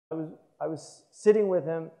I was sitting with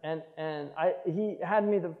him, and he had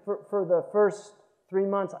me for the first 3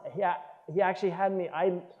 months. He actually had me.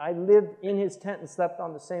 I lived in his tent and slept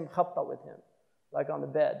on the same khabta with him, like on the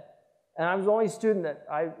bed. And I was the only student that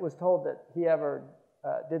I was told that he ever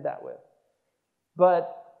did that with.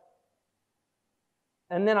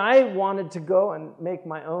 And then I wanted to go and make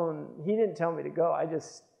my own. He didn't tell me to go. I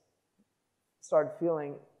just started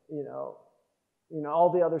feeling, all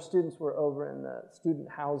the other students were over in the student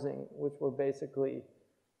housing, which were basically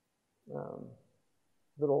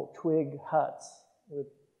little twig huts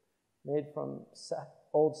made from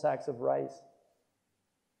old sacks of rice.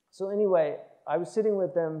 So anyway, I was sitting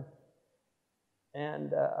with them,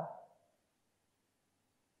 and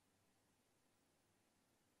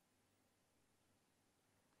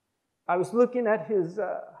I was looking at his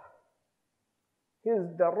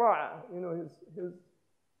dara',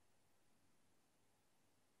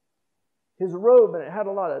 his robe, and it had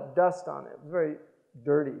a lot of dust on it. It was very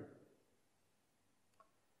dirty.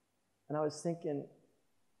 And I was thinking,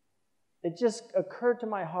 it just occurred to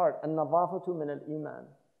my heart, an-nadafatu min al-iman.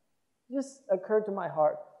 It just occurred to my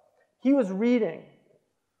heart. He was reading,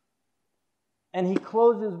 and he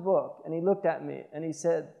closed his book, and he looked at me, and he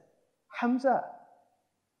said, Hamza,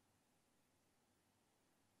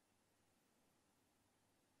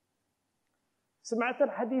 سمعت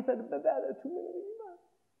الحديث البذاذة من الإيمان.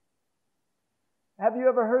 Have you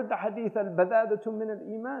ever heard the hadith al-badadatu min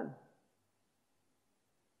al-iman?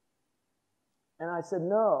 And I said,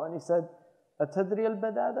 no. And he said, atadri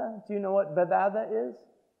al-badada? Do you know what badada is?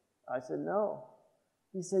 I said, no.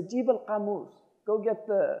 He said, jib al-qamus. Go get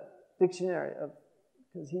the dictionary,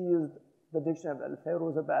 because he used the dictionary of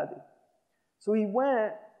al-Fayruz Abadi. So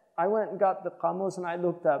I went and got the qamus, and I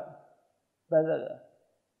looked up badada.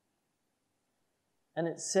 And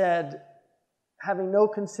it said, having no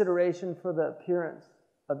consideration for the appearance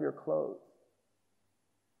of your clothes.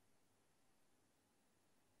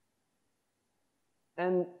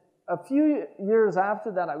 And a few years after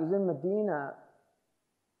that, I was in Medina,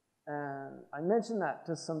 and I mentioned that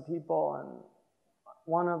to some people, and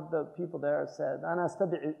one of the people there said, "Ana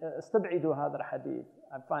astab'idu hadha al-hadith."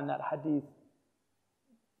 I find that hadith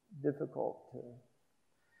difficult to.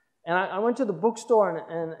 And I went to the bookstore,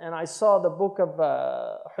 and I saw the book of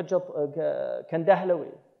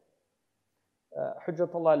Kandahlawi,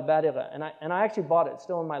 Hujjatullah al-Baligha, and I actually bought it. It's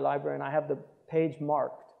still in my library, and I have the page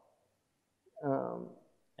marked.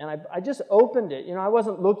 And I just opened it. I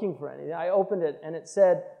wasn't looking for anything. I opened it, and it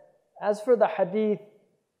said, as for the hadith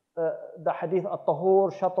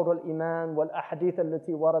الطهور شطر الإيمان والأحاديث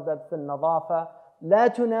التي وردت في النظافة لا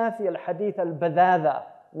تنافي الحديث البذاذة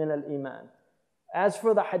من الإيمان. As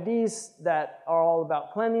for the hadiths that are all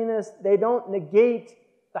about cleanliness, they don't negate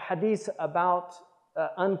the hadiths about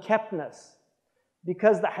unkeptness,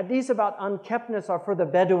 because the hadiths about unkeptness are for the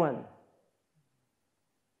Bedouin.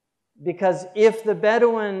 Because if the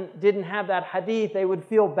Bedouin didn't have that hadith, they would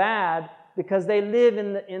feel bad, because they live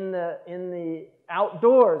in the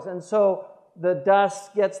outdoors, and so the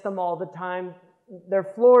dust gets them all the time. Their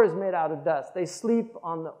floor is made out of dust. They sleep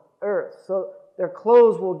on the earth, so their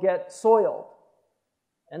clothes will get soiled.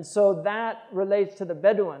 And so that relates to the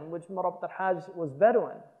Bedouin, which Murabit al-Hajj was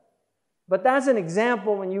Bedouin. But that's an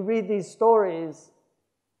example. When you read these stories,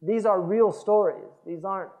 these are real stories. These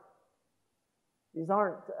aren't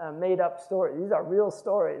made up stories. These are real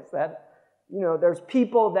stories that, there's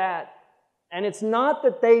people that, and it's not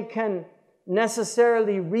that they can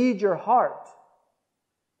necessarily read your heart,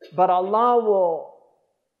 but Allah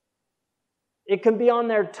it can be on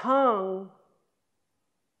their tongue,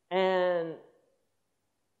 and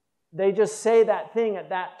they just say that thing at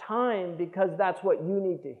that time because that's what you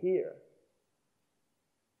need to hear.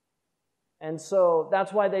 And so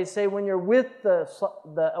that's why they say when you're with the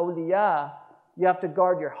awliya, you have to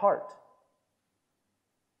guard your heart.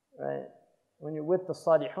 Right? When you're with the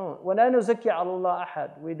salihun. وَلَا نُزَكِّي عَلَى اللَّهِ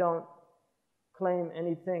أَحَدٍ. We don't claim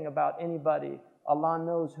anything about anybody. Allah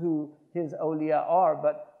knows who His awliya are,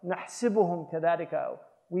 but نَحْسِبُهُمْ كَذَلِكَ.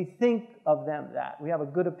 We think of them that. We have a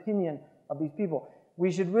good opinion of these people. We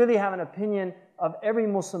should really have an opinion of every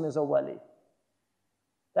Muslim is a wali.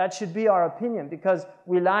 That should be our opinion, because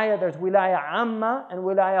wilaya, there's wilaya amma and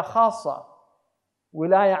wilaya khassa.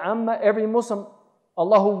 Wilaya amma, every Muslim,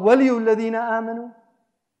 Allahu waliyu alladhina amanu.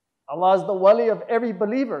 Allah is the wali of every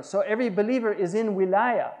believer. So every believer is in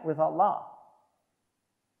wilaya with Allah.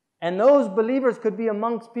 And those believers could be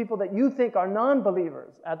amongst people that you think are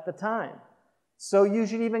non-believers at the time. So you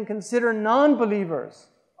should even consider non-believers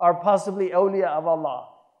are possibly awliya of Allah.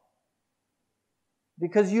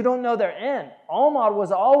 because you don't know their end. Omar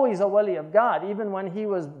was always a wali of God, even when he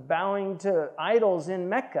was bowing to idols in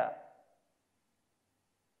Mecca.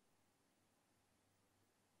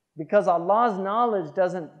 Because Allah's knowledge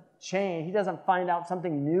doesn't change. He doesn't find out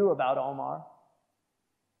something new about Omar.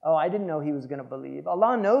 Oh, I didn't know he was going to believe.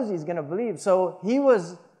 Allah knows he's going to believe. So he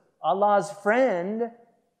was Allah's friend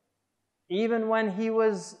even when he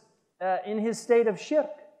was in his state of shirk.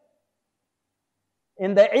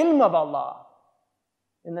 In the ilm of Allah.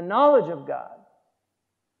 In the knowledge of God.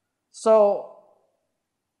 So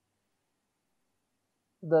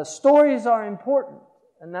the stories are important,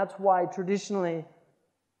 and that's why traditionally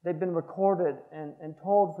they've been recorded and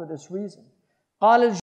told for this reason.